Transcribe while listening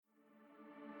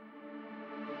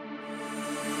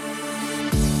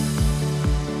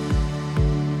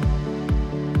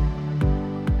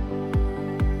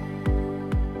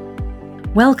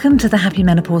Welcome to the Happy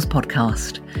Menopause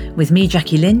podcast with me,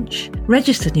 Jackie Lynch,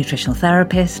 registered nutritional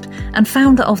therapist and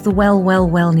founder of the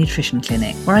Well Nutrition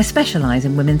Clinic, where I specialise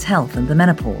in women's health and the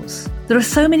menopause. There are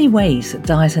so many ways that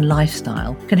diet and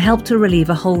lifestyle can help to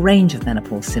relieve a whole range of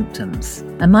menopause symptoms.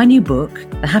 And my new book,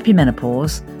 The Happy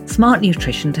Menopause, Smart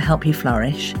Nutrition to Help You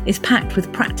Flourish, is packed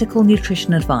with practical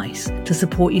nutrition advice to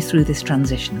support you through this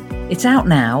transition. It's out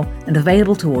now and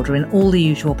available to order in all the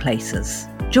usual places.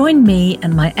 Join me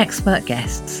and my expert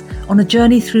guests on a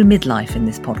journey through midlife in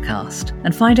this podcast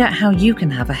and find out how you can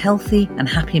have a healthy and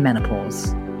happy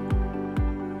menopause.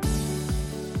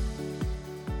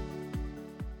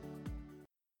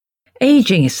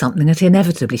 Ageing is something that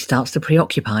inevitably starts to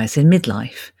preoccupy us in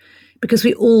midlife because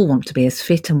we all want to be as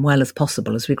fit and well as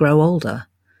possible as we grow older.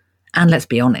 And let's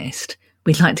be honest,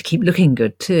 we'd like to keep looking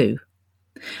good too.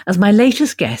 As my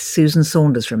latest guest, Susan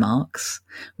Saunders, remarks,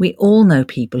 we all know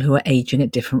people who are ageing at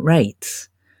different rates.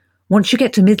 Once you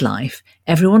get to midlife,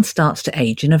 everyone starts to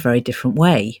age in a very different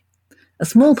way. A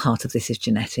small part of this is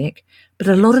genetic, but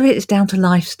a lot of it is down to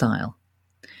lifestyle.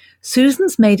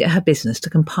 Susan's made it her business to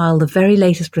compile the very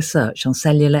latest research on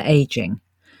cellular ageing,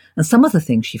 and some of the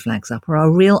things she flags up are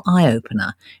a real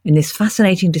eye-opener in this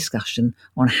fascinating discussion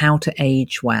on how to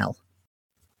age well.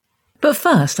 But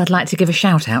first, I'd like to give a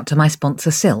shout out to my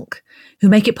sponsor Silk, who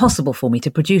make it possible for me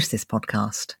to produce this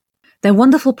podcast. Their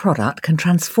wonderful product can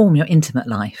transform your intimate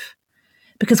life.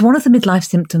 Because one of the midlife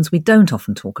symptoms we don't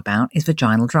often talk about is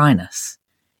vaginal dryness.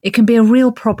 It can be a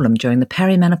real problem during the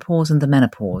perimenopause and the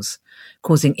menopause,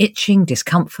 causing itching,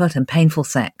 discomfort and painful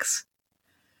sex.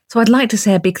 So I'd like to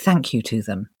say a big thank you to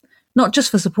them, not just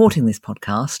for supporting this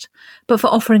podcast, but for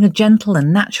offering a gentle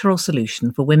and natural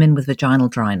solution for women with vaginal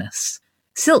dryness.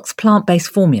 Silk's plant-based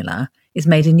formula is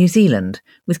made in New Zealand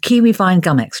with kiwi vine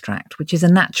gum extract, which is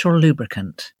a natural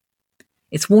lubricant.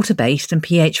 It's water-based and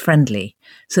pH-friendly,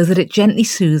 so that it gently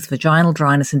soothes vaginal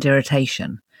dryness and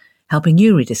irritation, helping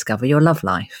you rediscover your love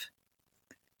life.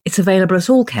 It's available at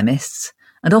all chemists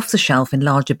and off the shelf in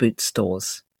larger Boots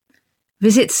stores.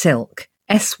 Visit Silk,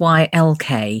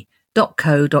 sylk.co.uk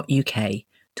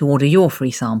to order your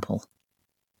free sample.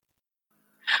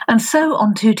 And so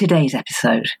on to today's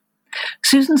episode.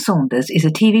 Susan Saunders is a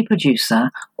TV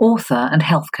producer, author and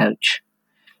health coach.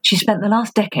 She spent the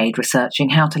last decade researching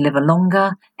how to live a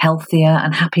longer, healthier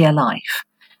and happier life,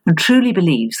 and truly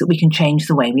believes that we can change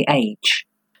the way we age.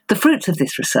 The fruits of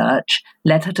this research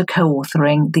led her to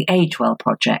co-authoring the Age Well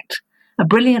Project, a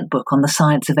brilliant book on the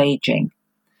science of aging.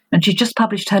 And she just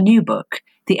published her new book,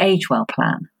 The Age Well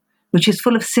Plan, which is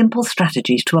full of simple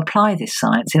strategies to apply this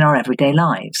science in our everyday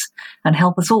lives and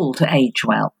help us all to age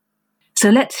well. So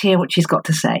let's hear what she's got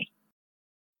to say.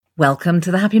 Welcome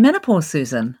to the Happy Menopause,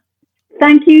 Susan.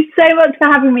 Thank you so much for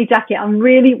having me, Jackie. I'm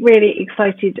really, really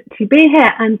excited to be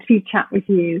here and to chat with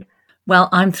you. Well,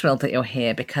 I'm thrilled that you're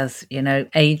here because,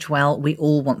 age well, we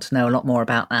all want to know a lot more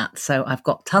about that. So I've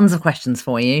got tons of questions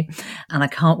for you and I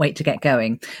can't wait to get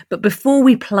going. But before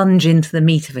we plunge into the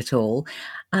meat of it all,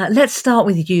 let's start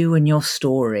with you and your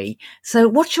story. So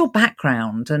what's your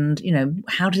background and,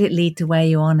 how did it lead to where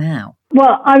you are now?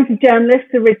 Well, I was a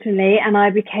journalist originally and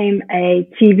I became a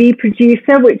TV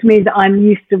producer, which means I'm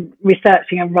used to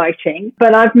researching and writing.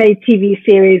 But I've made TV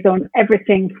series on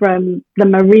everything from the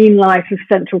marine life of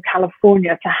Central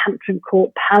California to Hampton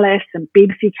Court Palace and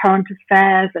BBC Current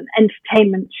Affairs and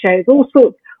entertainment shows, all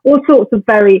sorts of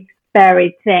very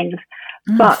varied things.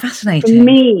 But fascinating. For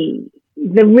me,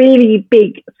 the really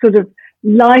big sort of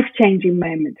life-changing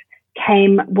moment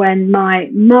came when my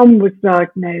mum was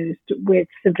diagnosed with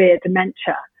severe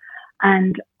dementia.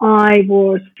 And I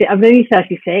was only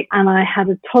 36 and I had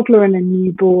a toddler and a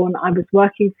newborn. I was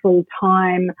working full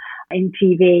time in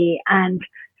TV and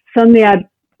suddenly I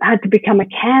had to become a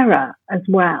carer as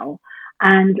well.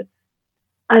 And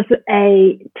as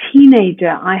a teenager,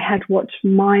 I had watched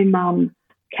my mum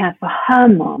care for her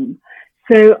mum.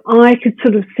 So I could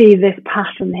sort of see this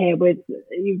pattern here with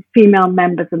female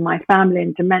members of my family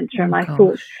and dementia. And I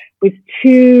thought with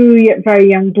two very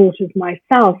young daughters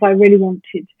myself, I really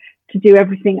wanted to do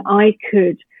everything I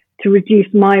could to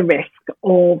reduce my risk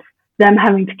of them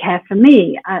having to care for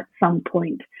me at some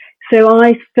point. So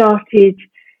I started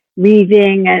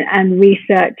reading and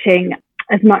researching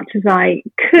as much as I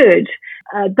could.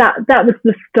 That was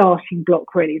the starting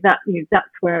block, really. That's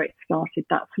where it started,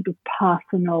 that sort of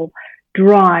personal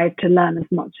drive to learn as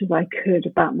much as I could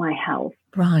about my health.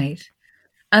 Right.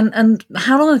 And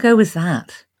how long ago was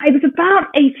that? It was about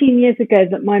 18 years ago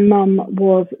that my mum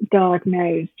was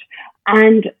diagnosed.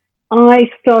 And I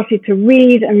started to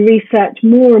read and research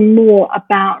more and more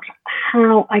about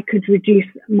how I could reduce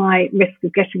my risk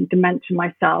of getting dementia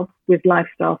myself with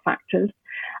lifestyle factors.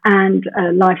 and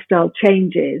lifestyle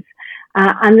changes.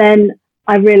 And then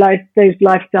I realized those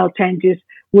lifestyle changes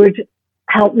would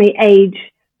help me age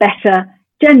better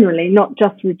generally, not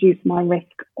just reduce my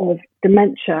risk of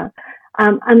dementia.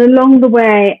 And along the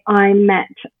way, I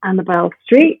met Annabelle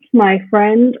Street, my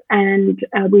friend, and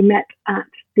we met at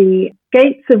the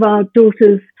gates of our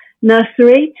daughter's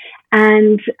nursery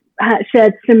and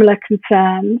shared similar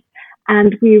concerns.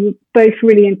 And we were both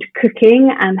really into cooking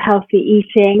and healthy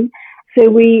eating. So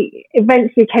we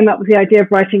eventually came up with the idea of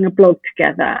writing a blog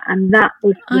together. And that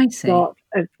was the start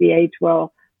of the Age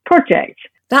Well project.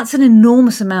 That's an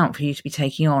enormous amount for you to be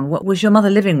taking on. What, was your mother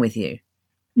living with you?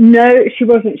 No, she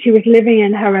wasn't. She was living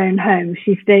in her own home.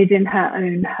 She stayed in her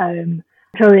own home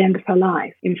until the end of her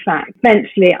life. In fact,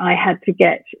 eventually I had to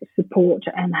get support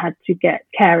and had to get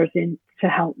carers in to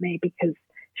help me because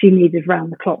she needed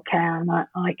round-the-clock care and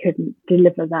I couldn't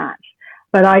deliver that.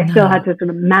 But I still had to sort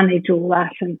of manage all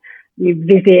that and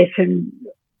visit and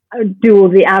do all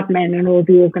the admin and all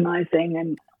the organising.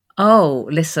 And oh,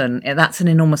 listen, that's an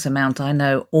enormous amount. I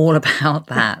know all about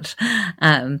that.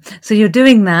 So you're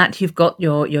doing that. You've got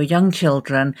your young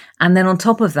children. And then on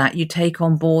top of that, you take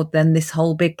on board then this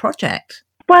whole big project.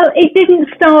 Well, it didn't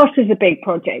start as a big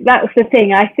project. That was the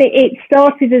thing. I think it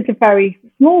started as a very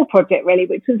small project, really,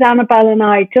 which was Annabelle and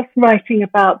I just writing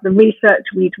about the research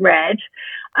we'd read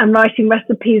and writing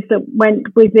recipes that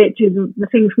went with it, the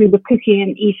things we were cooking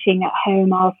and eating at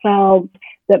home ourselves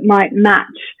that might match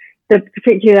the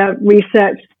particular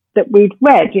research that we'd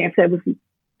read. If there was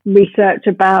research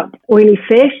about oily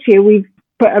fish, we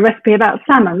put a recipe about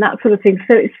salmon, that sort of thing.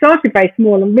 So it started very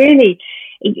small and really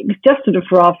it was just sort of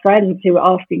for our friends who were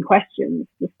asking questions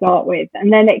to start with.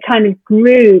 And then it kind of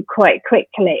grew quite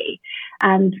quickly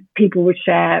and people would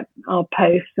share our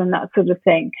posts and that sort of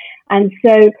thing. And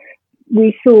so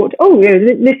we thought,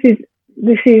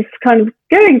 this is kind of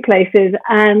going places.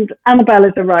 And Annabelle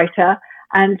is a writer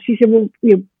and she said, well,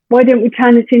 why don't we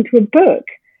turn it into a book?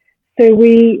 So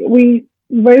we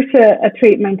wrote a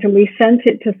treatment and we sent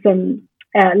it to some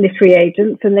literary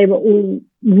agents and they were all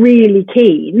really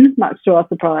keen, much to our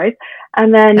surprise.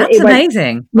 And then that's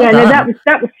amazing. Well, that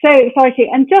was so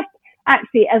exciting. And just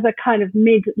actually as a kind of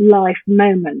midlife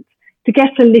moment, to get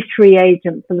a literary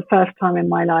agent for the first time in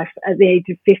my life at the age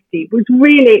of 50 was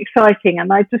really exciting.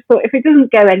 And I just thought, if it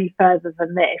doesn't go any further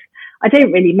than this, I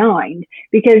don't really mind,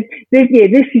 because this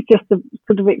is just a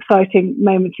sort of exciting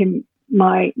moment in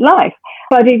my life.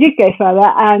 But it did go further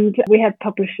and we had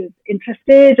publishers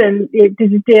interested and it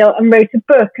did a deal and wrote a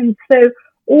book. And so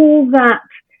all that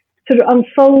sort of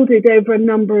unfolded over a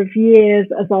number of years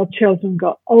as our children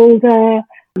got older.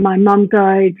 My mum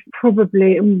died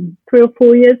probably 3 or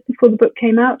 4 years before the book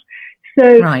came out.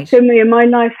 So my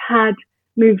life had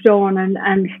moved on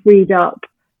and freed up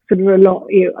sort of a lot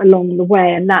along the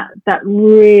way. And that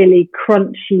really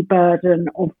crunchy burden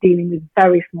of dealing with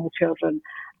very small children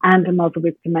and a mother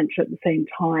with dementia at the same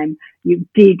time,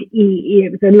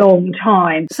 it was a long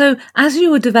time. So as you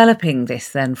were developing this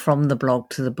then from the blog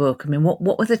to the book, I mean,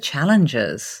 what were the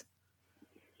challenges?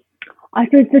 I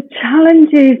think the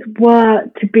challenges were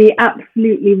to be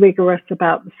absolutely rigorous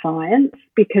about the science,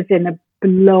 because in a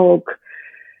blog,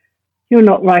 you're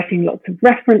not writing lots of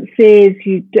references.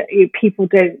 People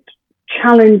don't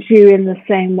challenge you in the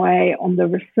same way on the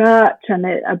research, and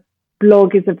a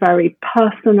blog is a very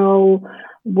personal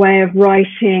way of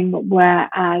writing,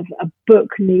 whereas a book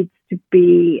needs to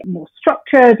be more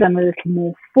structured and a little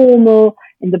more formal.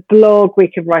 In the blog, we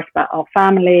could write about our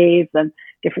families and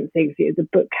different things. The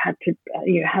book had to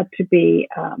be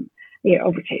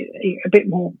obviously a bit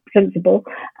more sensible,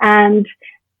 and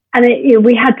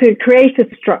we had to create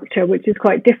a structure which is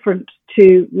quite different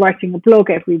to writing a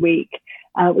blog every week,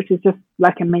 which is just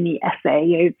like a mini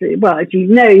essay. Well, as you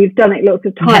know, you've done it lots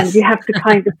of times. Yes. You have to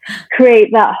kind of create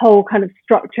that whole kind of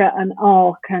structure and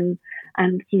arc and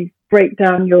sort of break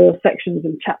down your sections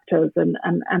and chapters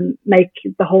and make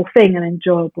the whole thing an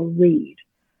enjoyable read.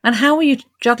 And how were you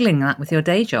juggling that with your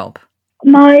day job?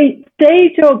 My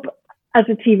day job as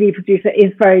a TV producer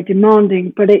is very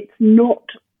demanding, but it's not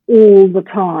all the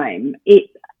time.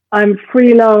 I'm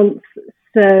freelance,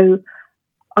 so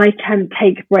I can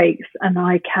take breaks and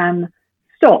I can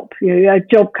stop. A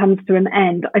job comes to an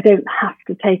end. I don't have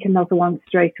to take another one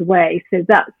straight away. So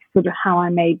that's sort of how I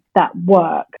made that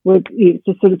work. Would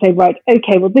to sort of say, right,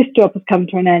 okay, well, this job has come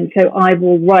to an end, so I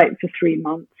will write for 3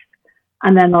 months.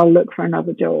 And then I'll look for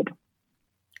another job.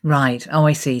 Right. Oh,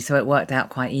 I see. So it worked out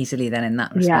quite easily then in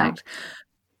that respect. Yeah.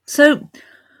 So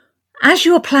as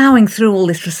you were ploughing through all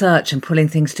this research and pulling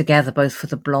things together, both for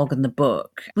the blog and the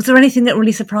book, was there anything that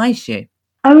really surprised you?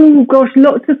 Oh, gosh,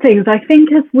 lots of things. I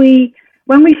think as we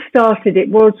When we started, it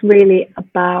was really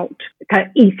about kind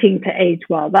of eating to age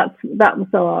well. That was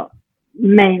our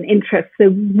main interest. So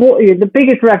the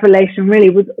biggest revelation really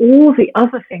was all the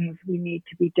other things we need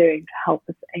to be doing to help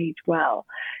us age well.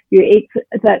 It's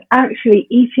that actually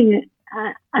eating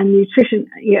and nutrition,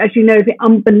 as you know, is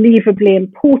unbelievably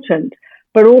important,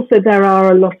 but also there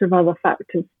are a lot of other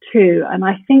factors too. And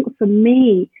I think for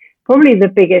me, probably the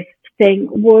biggest thing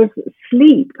was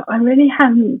sleep. I really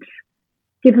hadn't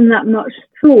given that much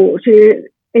thought.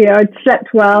 I'd slept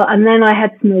well, and then I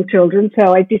had small children,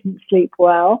 so I didn't sleep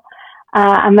well.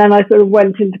 And then I sort of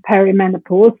went into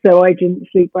perimenopause, so I didn't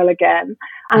sleep well again.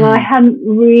 And I hadn't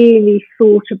really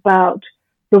thought about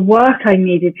the work I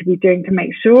needed to be doing to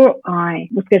make sure I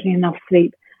was getting enough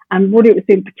sleep and what it was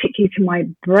doing particularly to my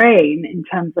brain in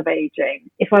terms of aging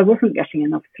if I wasn't getting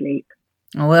enough sleep.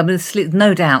 Oh, well, sleep,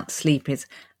 no doubt sleep is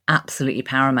absolutely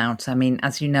paramount. I mean,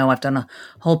 as you know, I've done a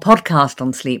whole podcast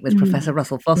on sleep with Professor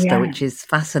Russell Foster, which is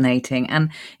fascinating.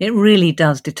 And it really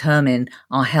does determine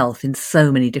our health in so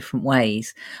many different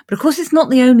ways. But of course, it's not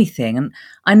the only thing. And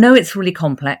I know it's really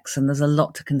complex and there's a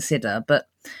lot to consider. But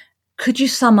could you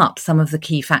sum up some of the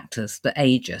key factors that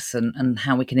age us and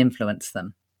how we can influence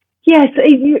them? Yes,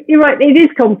 you're right. It is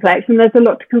complex and there's a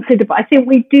lot to consider. But I think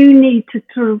we do need to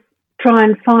sort of try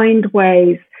and find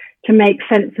ways to make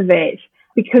sense of it.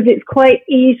 Because it's quite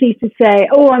easy to say,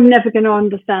 oh, I'm never going to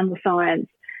understand the science.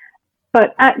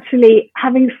 But actually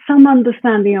having some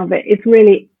understanding of it is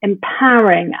really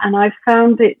empowering. And I've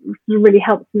found it really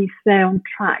helps me stay on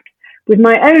track with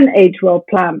my own age well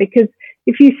plan. Because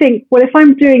if you think, well, if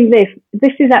I'm doing this,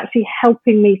 this is actually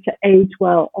helping me to age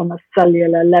well on a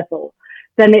cellular level,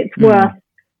 then it's worth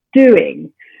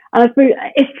doing. And I suppose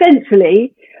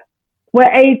essentially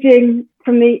we're aging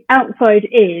from the outside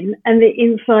in and the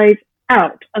inside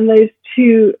out, and those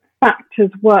two factors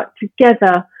work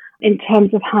together in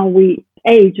terms of how we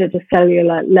age at a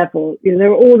cellular level.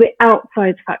 There are all the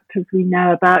outside factors we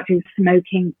know about,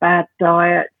 smoking, bad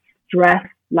diet, stress,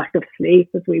 lack of sleep,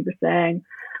 as we were saying,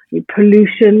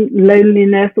 pollution,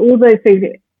 loneliness, all those things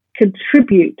that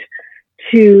contribute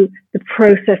to the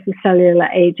process of cellular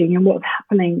aging and what's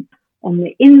happening on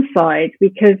the inside,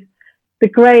 because the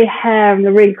grey hair and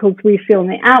the wrinkles we feel on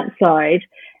the outside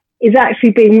is actually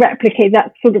being replicated.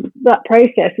 That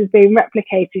process is being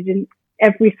replicated in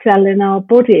every cell in our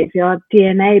bodies. Our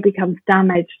DNA becomes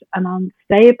damaged and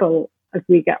unstable as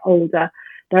we get older.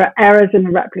 There are errors in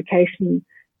the replication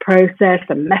process.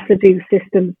 The messaging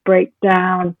systems break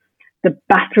down. The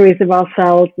batteries of our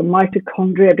cells, the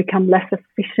mitochondria, become less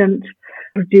efficient,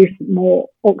 produce more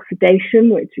oxidation,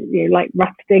 which is like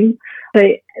rusting. So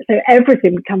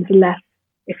everything becomes less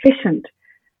efficient.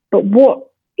 But what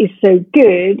is so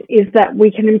good is that we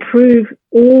can improve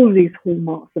all these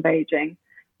hallmarks of aging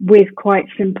with quite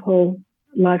simple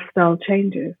lifestyle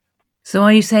changes. So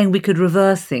are you saying we could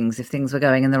reverse things if things were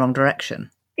going in the wrong direction?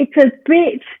 It's a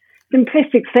bit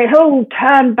simplistic to say,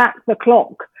 turn back the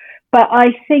clock. But I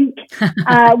think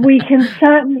we can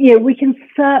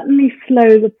certainly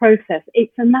slow the process.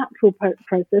 It's a natural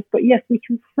process, but yes, we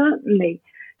can certainly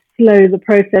slow the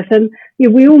process. And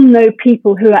we all know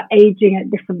people who are aging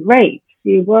at different rates.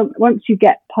 Once you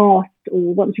get past, or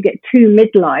once you get to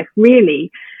midlife, really,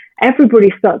 everybody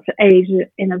starts to age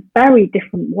in a very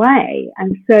different way.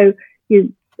 And so,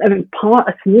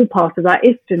 a small part of that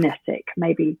is genetic,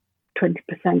 maybe 20%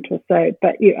 or so,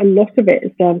 but a lot of it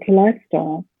is down to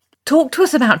lifestyle. Talk to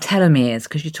us about telomeres,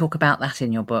 because you talk about that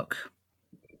in your book.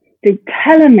 So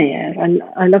telomeres,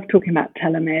 I love talking about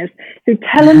telomeres. So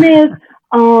telomeres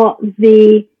are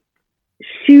the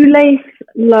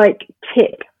shoelace-like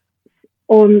tip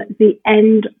on the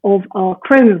end of our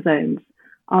chromosomes.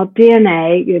 Our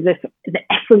DNA, the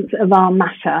essence of our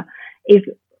matter, is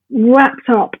wrapped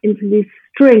up into these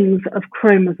strings of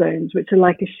chromosomes, which are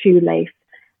like a shoelace.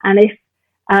 And if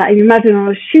you imagine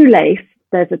on a shoelace,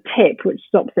 there's a tip which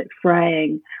stops it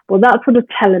fraying. Well, that's what a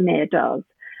telomere does.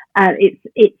 And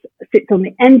it sits on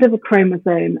the end of a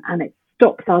chromosome and it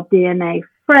stops our DNA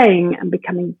fraying and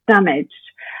becoming damaged.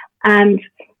 And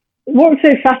what's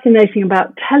so fascinating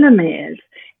about telomeres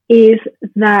is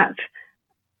that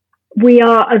we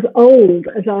are as old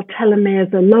as our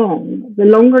telomeres are long. The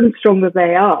longer and stronger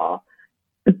they are,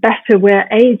 the better we're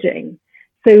aging.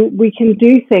 So we can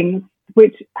do things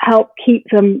which help keep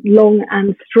them long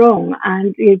and strong.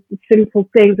 And simple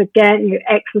things, again,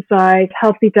 exercise,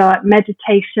 healthy diet,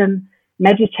 meditation.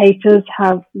 Meditators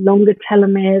have longer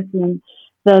telomeres than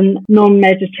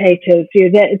non-meditators.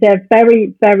 They're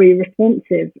very, very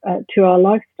responsive to our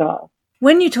lifestyle.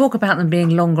 When you talk about them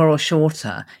being longer or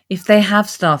shorter, if they have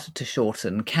started to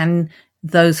shorten, can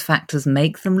those factors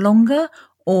make them longer,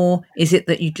 Or is it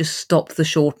that you just stop the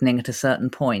shortening at a certain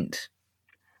point?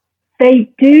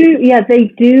 They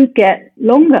do get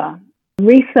longer.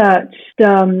 Research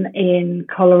done in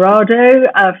Colorado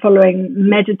following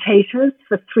meditators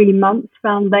for 3 months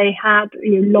found they had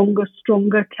longer,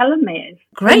 stronger telomeres.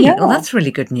 Great. Well, that's really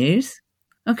good news.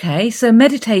 Okay, so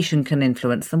meditation can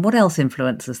influence them. What else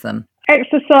influences them?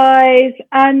 Exercise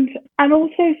and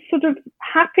also sort of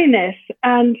happiness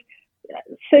and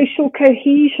social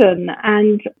cohesion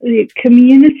and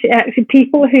community. Actually,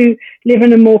 people who live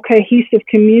in a more cohesive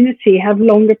community have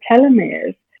longer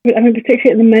telomeres. I mean,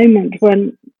 particularly at the moment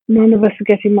when none of us are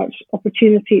getting much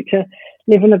opportunity to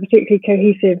live in a particularly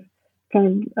cohesive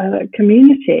kind of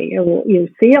community, or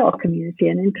see our community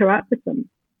and interact with them.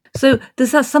 So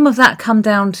does some of that come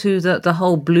down to the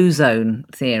whole blue zone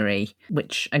theory,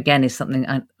 which again is something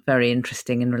very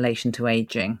interesting in relation to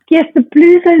aging? Yes, the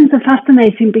blue zones are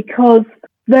fascinating because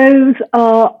those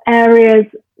are areas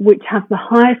which have the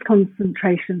highest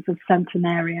concentrations of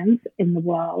centenarians in the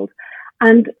world.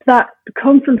 And that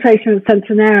concentration of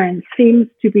centenarians seems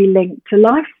to be linked to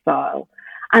lifestyle.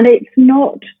 And it's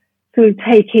not sort of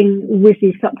taking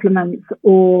whizzy supplements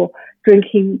or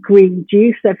drinking green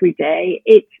juice every day.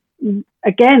 It's,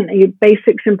 again,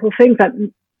 basic, simple things like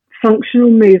functional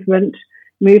movement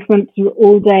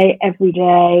all day, every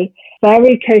day,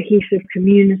 very cohesive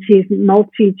communities,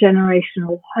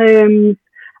 multi-generational homes,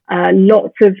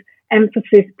 lots of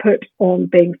emphasis put on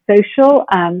being social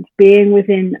and being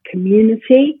within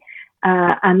community,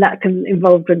 and that can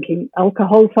involve drinking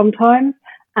alcohol sometimes,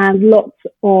 and lots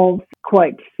of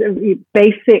quite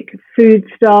basic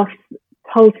foodstuffs,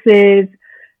 pulses,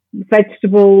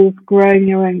 vegetables, growing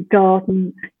your own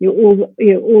garden,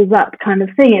 all that kind of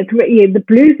thing. It's the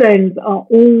blue zones are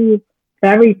all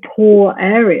very poor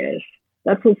areas.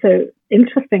 That's also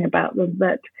interesting about them,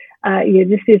 that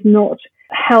this is not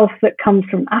health that comes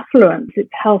from affluence, it's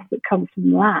health that comes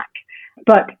from lack.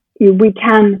 But we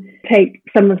can take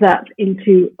some of that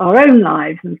into our own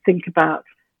lives and think about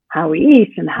how we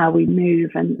eat and how we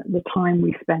move and the time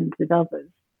we spend with others.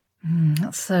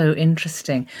 That's so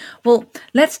interesting. Well,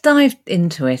 let's dive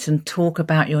into it and talk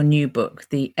about your new book,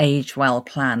 The Age Well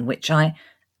Plan, which I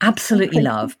absolutely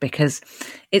love because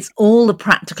it's all the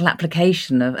practical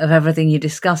application of everything you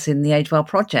discuss in the Age Well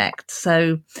project.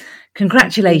 So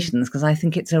congratulations, because I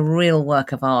think it's a real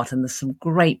work of art and there's some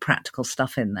great practical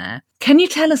stuff in there. Can you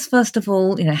tell us, first of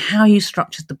all, how you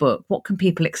structured the book? What can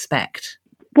people expect?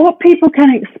 What people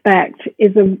can expect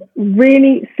is a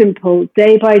really simple,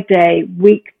 day by day,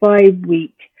 week by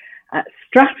week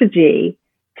strategy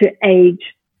to age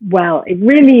well. It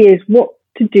really is what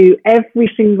to do every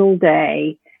single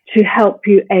day to help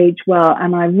you age well.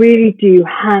 And I really do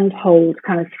handhold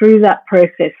kind of through that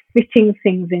process, fitting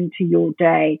things into your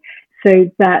day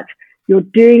so that you're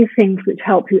doing things which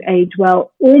help you age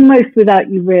well, almost without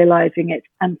you realizing it.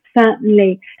 And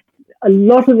certainly a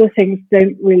lot of the things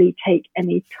don't really take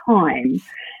any time.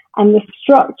 And the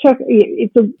structure,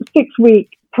 it's a 6-week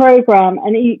program,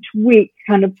 and each week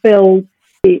kind of builds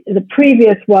the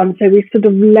previous one. So we sort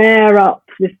of layer up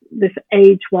this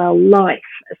age well life,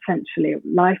 essentially,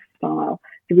 lifestyle.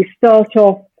 So we start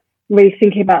off really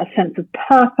thinking about a sense of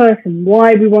purpose and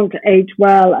why we want to age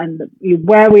well, and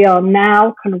where we are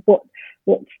now, kind of what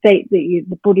state that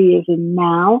the body is in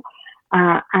now.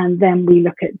 And then we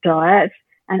look at diet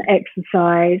and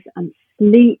exercise and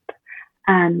sleep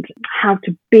and how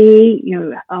to be,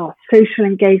 our social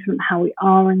engagement, how we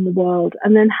are in the world,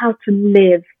 and then how to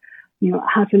live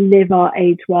our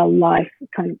age well life,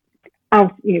 kind of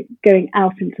out, going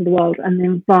out into the world and the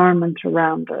environment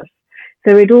around us.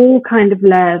 So it all kind of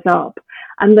layers up.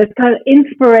 And the kind of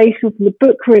inspiration for the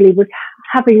book really was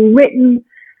having written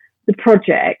the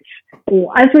project,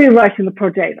 or as we were writing the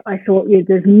project, I thought,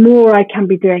 there's more I can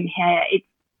be doing here. It's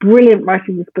brilliant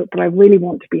writing this book, but I really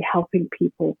want to be helping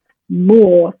people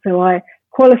more. So I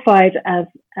qualified as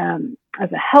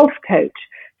a health coach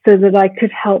so that I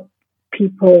could help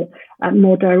people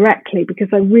more directly, because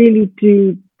I really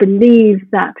do believe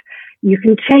that you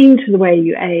can change the way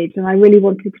you age, and I really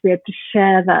wanted to be able to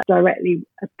share that directly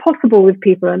as possible with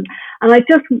people. And I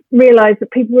just realized that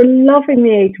people were loving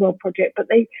the Age Well project, but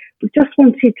they just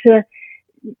wanted to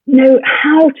know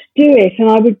how to do it. And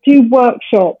I would do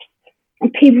workshops,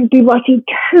 and people would be writing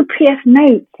copious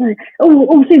notes.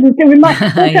 Also, they would like,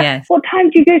 yes. What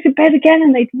time do you go to bed again?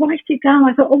 And they'd write it down.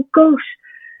 I thought, oh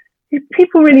gosh,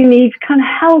 people really need kind of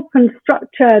help and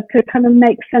structure to kind of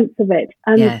make sense of it.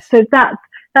 And so that's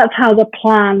how the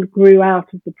plan grew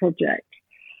out of the project.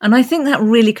 And I think that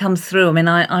really comes through. I mean,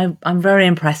 I'm very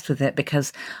impressed with it,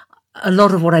 because a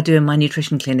lot of what I do in my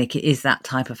nutrition clinic is that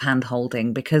type of hand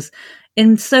holding, because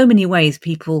in so many ways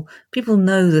people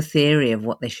know the theory of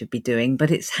what they should be doing,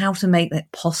 but it's how to make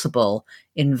that possible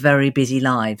in very busy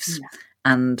lives. Yeah.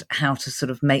 And how to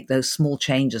sort of make those small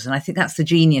changes. And I think that's the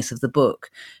genius of the book,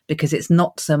 because it's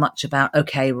not so much about,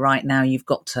 okay, right now you've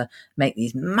got to make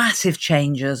these massive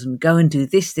changes and go and do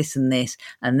this, this and this,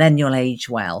 and then you'll age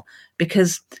well.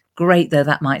 Because great though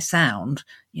that might sound,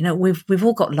 you know, we've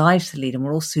all got lives to lead and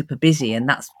we're all super busy, and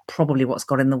that's probably what's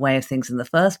got in the way of things in the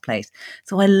first place.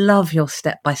 So I love your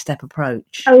step-by-step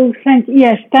approach. Oh, thank you.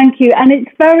 Yes, thank you. And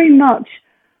it's very much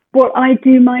what I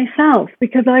do myself,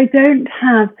 because I don't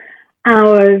have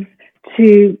hours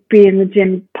to be in the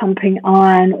gym pumping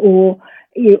iron, or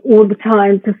all the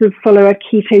time to sort of follow a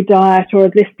keto diet or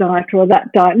this diet or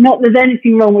that diet. Not that there's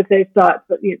anything wrong with those diets,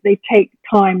 but they take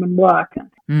time and work.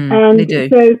 And they do.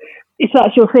 So if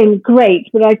that's your thing, great.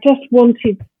 But I just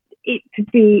wanted it to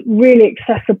be really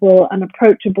accessible and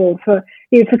approachable for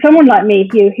someone like me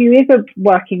who is a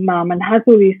working mum and has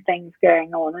all these things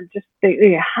going on, and just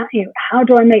how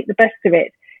do I make the best of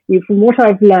it? From what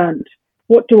I've learned,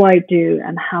 what do I do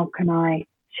and how can I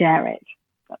share it?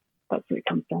 That's what it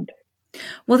comes down to.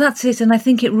 Well, that's it. And I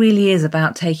think it really is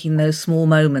about taking those small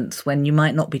moments when you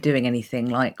might not be doing anything,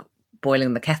 like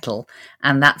boiling the kettle.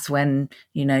 And that's when,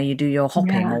 you do your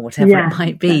hopping or whatever it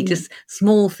might be, just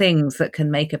small things that can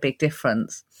make a big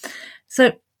difference.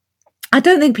 So I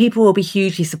don't think people will be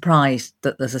hugely surprised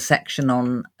that there's a section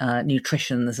on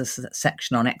nutrition, there's a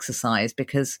section on exercise,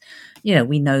 because,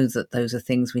 we know that those are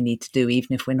things we need to do,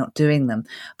 even if we're not doing them.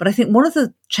 But I think one of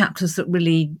the chapters that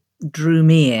really drew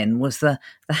me in was the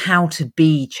how to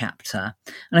be chapter.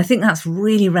 And I think that's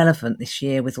really relevant this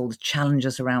year with all the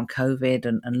challenges around COVID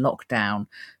and lockdown.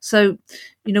 So,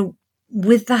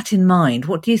 with that in mind,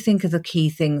 what do you think are the key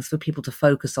things for people to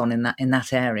focus on in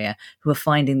that area who are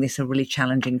finding this a really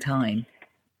challenging time?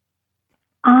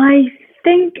 I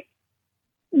think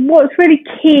what's really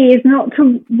key is not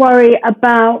to worry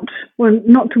about,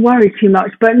 not to worry too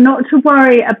much, but not to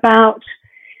worry about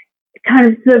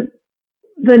kind of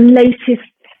the latest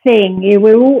thing.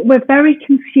 We're very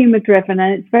consumer driven,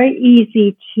 and it's very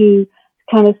easy to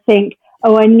kind of think,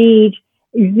 oh, I need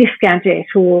this gadget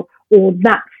or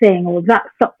that thing or that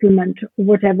supplement or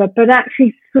whatever, but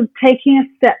actually sort of taking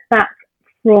a step back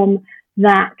from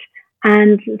that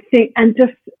and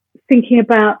just thinking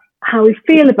about how we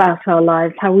feel about our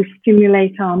lives, how we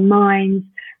stimulate our minds,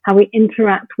 how we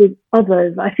interact with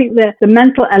others. I think that the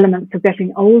mental elements of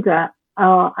getting older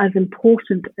are as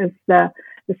important as the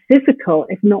physical,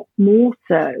 if not more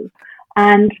so.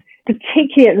 And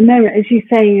particularly at the moment, as you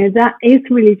say, that is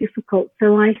really difficult.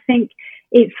 So I think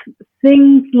it's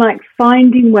things like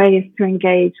finding ways to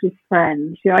engage with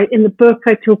friends. In the book,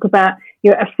 I talk about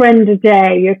a friend a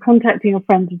day. You're contacting a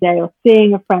friend a day or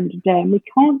seeing a friend a day, and we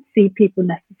can't see people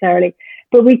necessarily,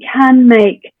 but we can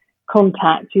make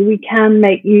contact. We can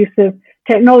make use of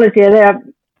technology.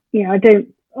 I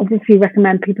don't obviously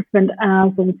recommend people spend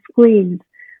hours on screens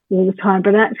all the time,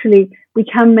 but actually we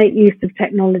can make use of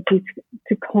technology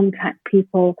to contact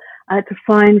people, to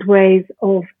find ways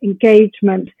of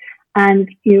engagement. And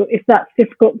if that's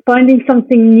difficult, finding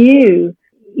something new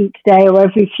each day or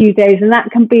every few days, and that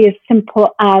can be as simple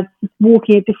as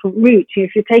walking a different route.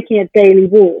 If you're taking a daily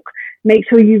walk, make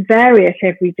sure you vary it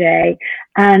every day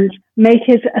and make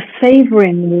it a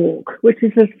savouring walk, which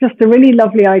is just a really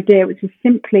lovely idea, which is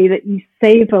simply that you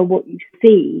savour what you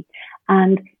see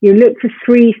and you look for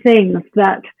 3 things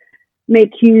that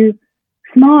make you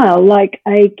smile, like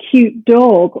a cute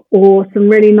dog or some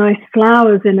really nice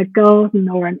flowers in a garden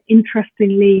or an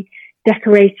interestingly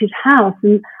decorated house,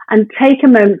 and take a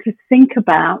moment to think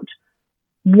about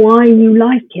why you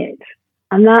like it.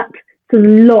 And that sort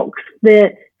of locks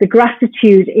the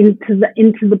gratitude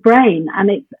into the brain, and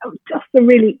it's just a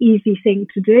really easy thing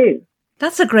to do.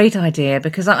 That's a great idea,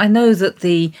 because I know that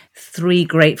the 3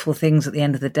 grateful things at the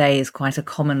end of the day is quite a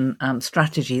common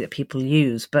strategy that people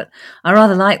use. But I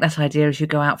rather like that idea as you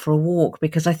go out for a walk,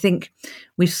 because I think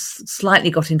we've slightly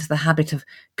got into the habit of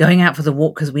going out for the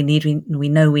walk because we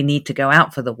know we need to go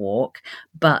out for the walk,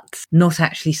 but not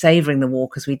actually savouring the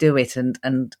walk as we do it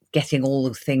and getting all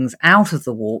the things out of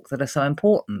the walk that are so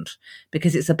important,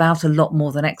 because it's about a lot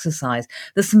more than exercise.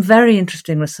 There's some very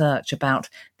interesting research about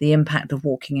the impact of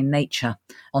walking in nature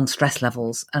on stress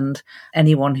levels. And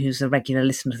anyone who's a regular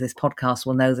listener to this podcast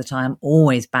will know that I am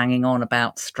always banging on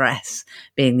about stress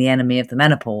being the enemy of the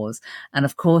menopause. And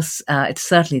of course, it's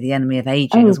certainly the enemy of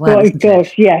aging as well. Oh,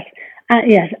 gosh, yes.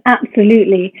 Yes,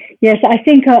 absolutely. Yes, I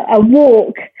think a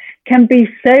walk can be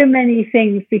so many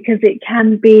things, because it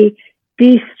can be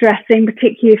de-stressing,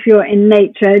 particularly if you're in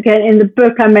nature. Again, in the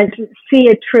book I mentioned, see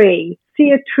a tree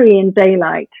in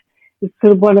daylight is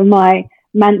sort of one of my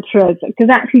mantras, because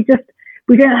actually just,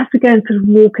 we don't have to go and sort of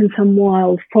walk in some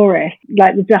wild forest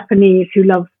like the Japanese who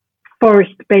love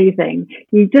forest bathing.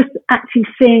 You just actually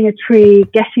seeing a tree,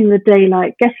 getting the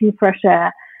daylight, getting fresh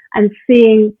air, and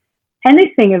seeing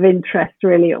anything of interest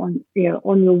really on your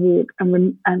walk,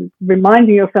 and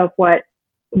reminding yourself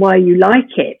why you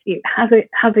like it. It has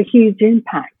a huge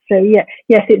impact. So yes,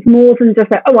 it's more than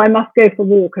just like, oh, I must go for a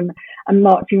walk and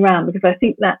marching around, because I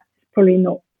think that's probably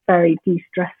not very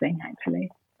de-stressing actually.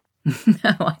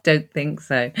 No, I don't think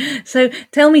so. So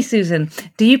tell me, Susan,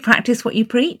 do you practice what you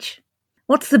preach?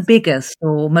 What's the biggest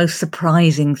or most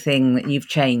surprising thing that you've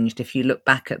changed if you look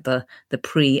back at the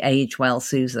pre-age well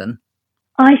Susan?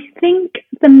 I think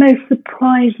the most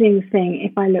surprising thing,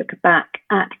 if I look back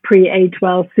at pre-age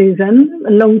well Susan,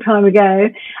 a long time ago,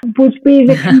 would be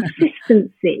the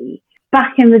consistency.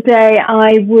 Back in the day,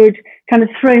 I would kind of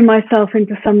throw myself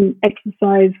into some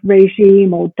exercise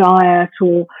regime or diet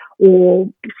or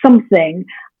something,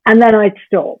 and then I'd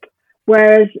stop.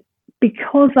 Whereas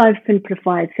because I've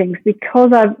simplified things,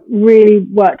 because I've really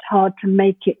worked hard to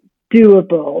make it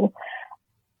doable,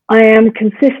 I am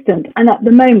consistent. And at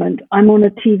the moment, I'm on a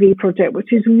TV project,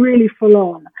 which is really full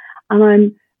on, and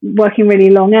I'm working really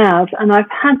long hours. And I've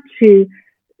had to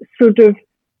sort of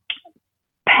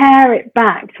pare it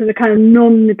back to the kind of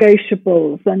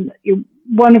non-negotiables, and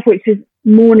one of which is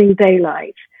morning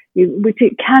daylight, which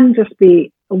it can just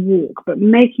be a walk, but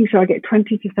making sure I get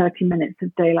 20 to 30 minutes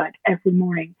of daylight every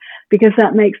morning, because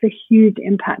that makes a huge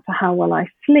impact to how well I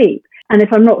sleep. And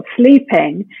if I'm not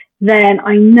sleeping, then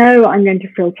I know I'm going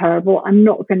to feel terrible. I'm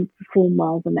not going to perform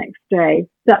well the next day.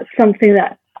 That's something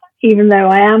that, even though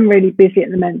I am really busy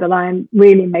at the moment, that I'm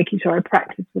really making sure I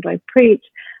practice what I preach.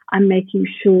 I'm making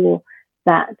sure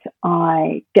that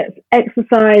I get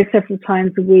exercise several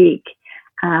times a week.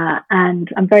 And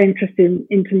I'm very interested in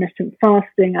intermittent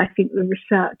fasting. I think the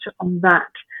research on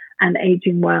that and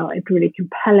aging well is really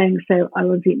compelling. So I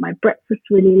always eat my breakfast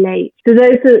really late. So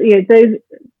those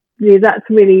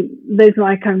are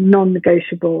my kind of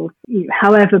non-negotiables,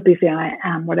 however busy I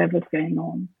am, whatever's going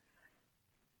on.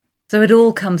 So it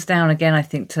all comes down again, I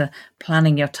think, to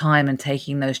planning your time and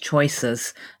taking those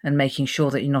choices and making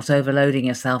sure that you're not overloading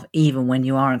yourself, even when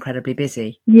you are incredibly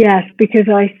busy. Yes, because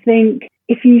I think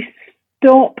if you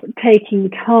stop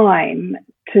taking time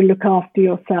to look after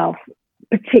yourself,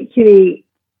 particularly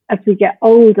as we get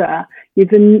older,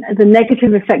 the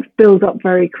negative effects build up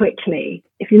very quickly.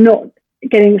 If you're not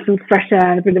getting some fresh air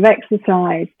and a bit of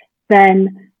exercise,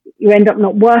 then you end up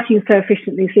not working so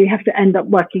efficiently, so you have to end up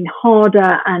working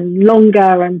harder and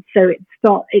longer, and so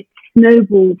it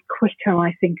snowballs quicker,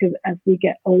 I think, as we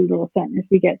get older, or certainly as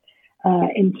we get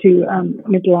into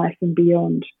midlife and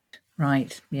beyond.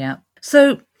 Right, yeah.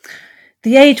 So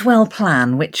the Age Well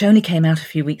plan, which only came out a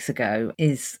few weeks ago,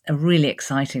 is a really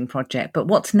exciting project. But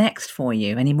what's next for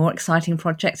you? Any more exciting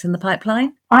projects in the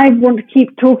pipeline? I want to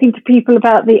keep talking to people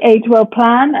about the Age Well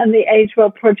plan and the Age Well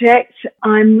project.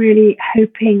 I'm really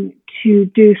hoping to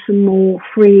do some more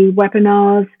free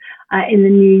webinars in the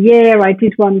new year. I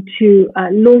did one to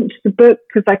launch the book,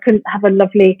 because I couldn't have a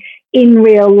lovely in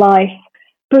real life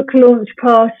book launch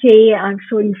party. I'm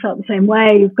sure you felt the same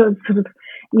way. You've got sort of,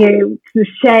 it's a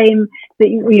shame that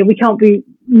we can't be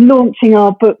launching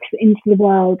our books into the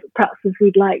world perhaps as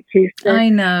we'd like to. So, I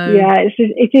know. Yeah,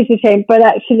 it is a shame. But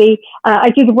actually, I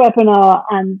did a webinar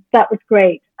and that was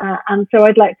great. And so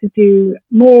I'd like to do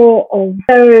more of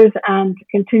those and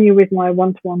continue with my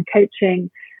one-to-one coaching.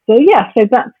 So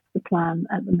that's the plan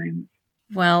at the moment.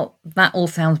 Well, that all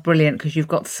sounds brilliant, because you've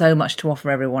got so much to offer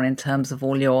everyone in terms of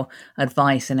all your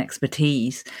advice and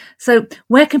expertise. So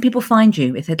where can people find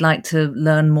you if they'd like to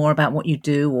learn more about what you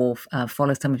do or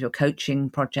follow some of your coaching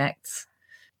projects?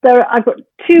 I've got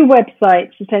two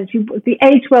websites, essentially. The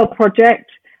Age Well Project,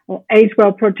 or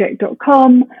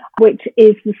agewellproject.com, which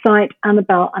is the site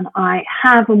Annabelle and I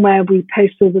have, and where we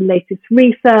post all the latest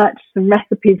research, some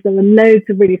recipes. There are loads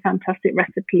of really fantastic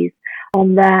recipes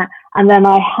on there. And then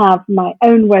I have my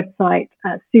own website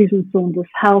at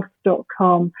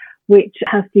susansaundershealth.com, which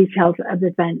has details of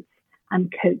events and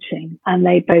coaching, and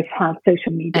they both have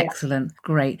social media. Excellent.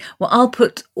 Great. Well, I'll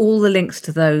put all the links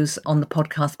to those on the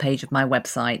podcast page of my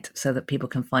website so that people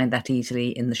can find that easily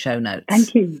in the show notes.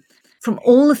 Thank you. From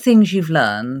all the things you've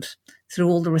learned, through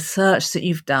all the research that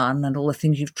you've done and all the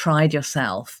things you've tried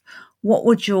yourself, what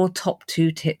would your top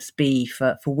 2 tips be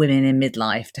for women in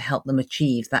midlife to help them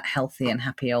achieve that healthy and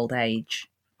happy old age?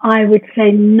 I would say,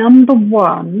 number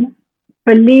 1,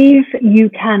 believe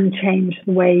you can change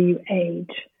the way you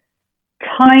age.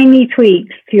 tiny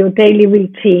tweaks to your daily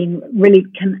routine really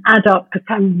can add up to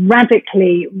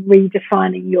radically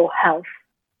redefining your health.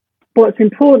 What's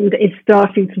important is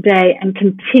starting today and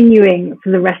continuing for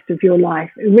the rest of your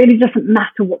life. It really doesn't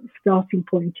matter what the starting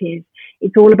point is.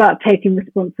 It's all about taking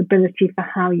responsibility for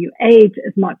how you age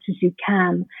as much as you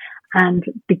can and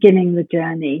beginning the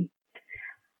journey.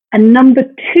 And number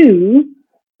 2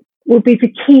 will be to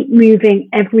keep moving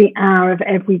every hour of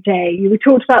every day. We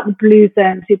talked about the blue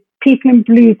zones. People in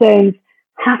blue zones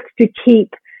have to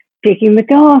keep digging the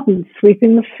garden,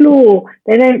 sweeping the floor.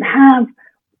 They don't have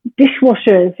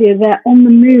dishwashers. They're on the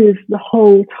move the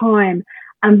whole time.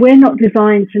 And we're not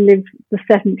designed to live the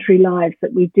sedentary lives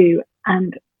that we do.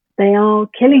 And they are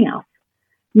killing us.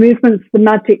 Movement's the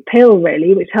magic pill,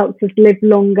 really, which helps us live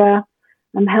longer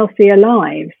and healthier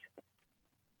lives.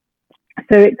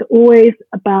 So it's always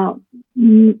about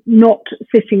not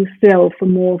sitting still for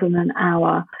more than an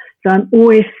hour. So I'm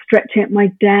always stretching at my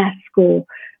desk or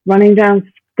running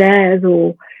downstairs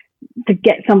or to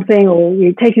get something, or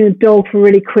taking the dog for a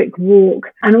really quick walk.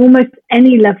 And almost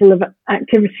any level of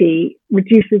activity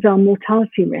reduces our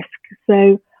mortality risk.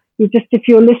 So if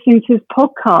you're listening to this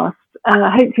podcast,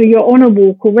 hopefully you're on a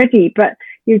walk already, but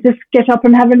you just get up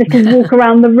and have a little walk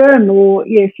around the room, or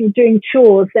if you're doing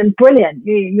chores, then brilliant.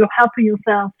 You're helping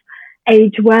yourself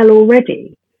age well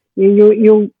already.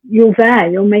 You're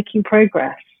there. You're making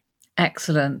progress.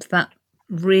 Excellent. That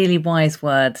really wise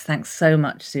words. Thanks so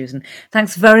much, Susan.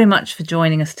 Thanks very much for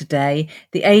joining us today.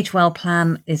 The Age Well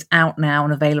plan is out now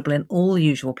and available in all the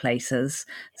usual places.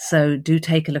 So do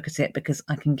take a look at it, because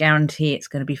I can guarantee it's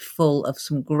going to be full of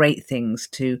some great things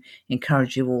to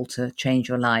encourage you all to change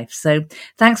your life. So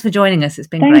thanks for joining us. It's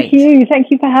been great. Thank you.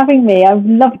 Thank you for having me. I've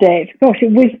loved it. Gosh,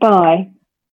 it whizzed by.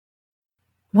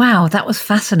 Wow, that was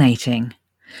fascinating.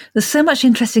 There's so much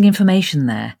interesting information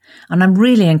there, and I'm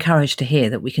really encouraged to hear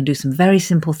that we can do some very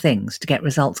simple things to get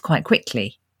results quite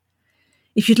quickly.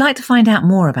 If you'd like to find out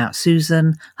more about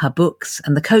Susan, her books,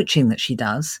 and the coaching that she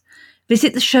does,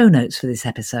 visit the show notes for this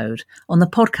episode on the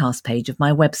podcast page of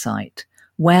my website,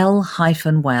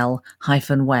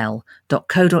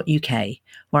 well-well-well.co.uk,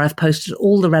 where I've posted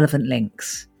all the relevant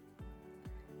links.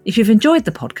 If you've enjoyed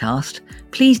the podcast,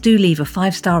 please do leave a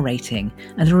 5-star rating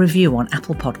and a review on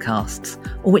Apple Podcasts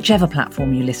or whichever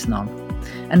platform you listen on.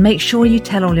 And make sure you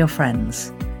tell all your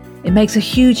friends. It makes a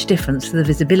huge difference to the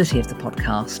visibility of the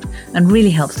podcast and really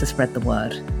helps to spread the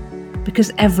word.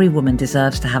 Because every woman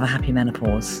deserves to have a happy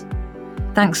menopause.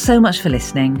 Thanks so much for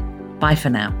listening. Bye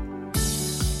for now.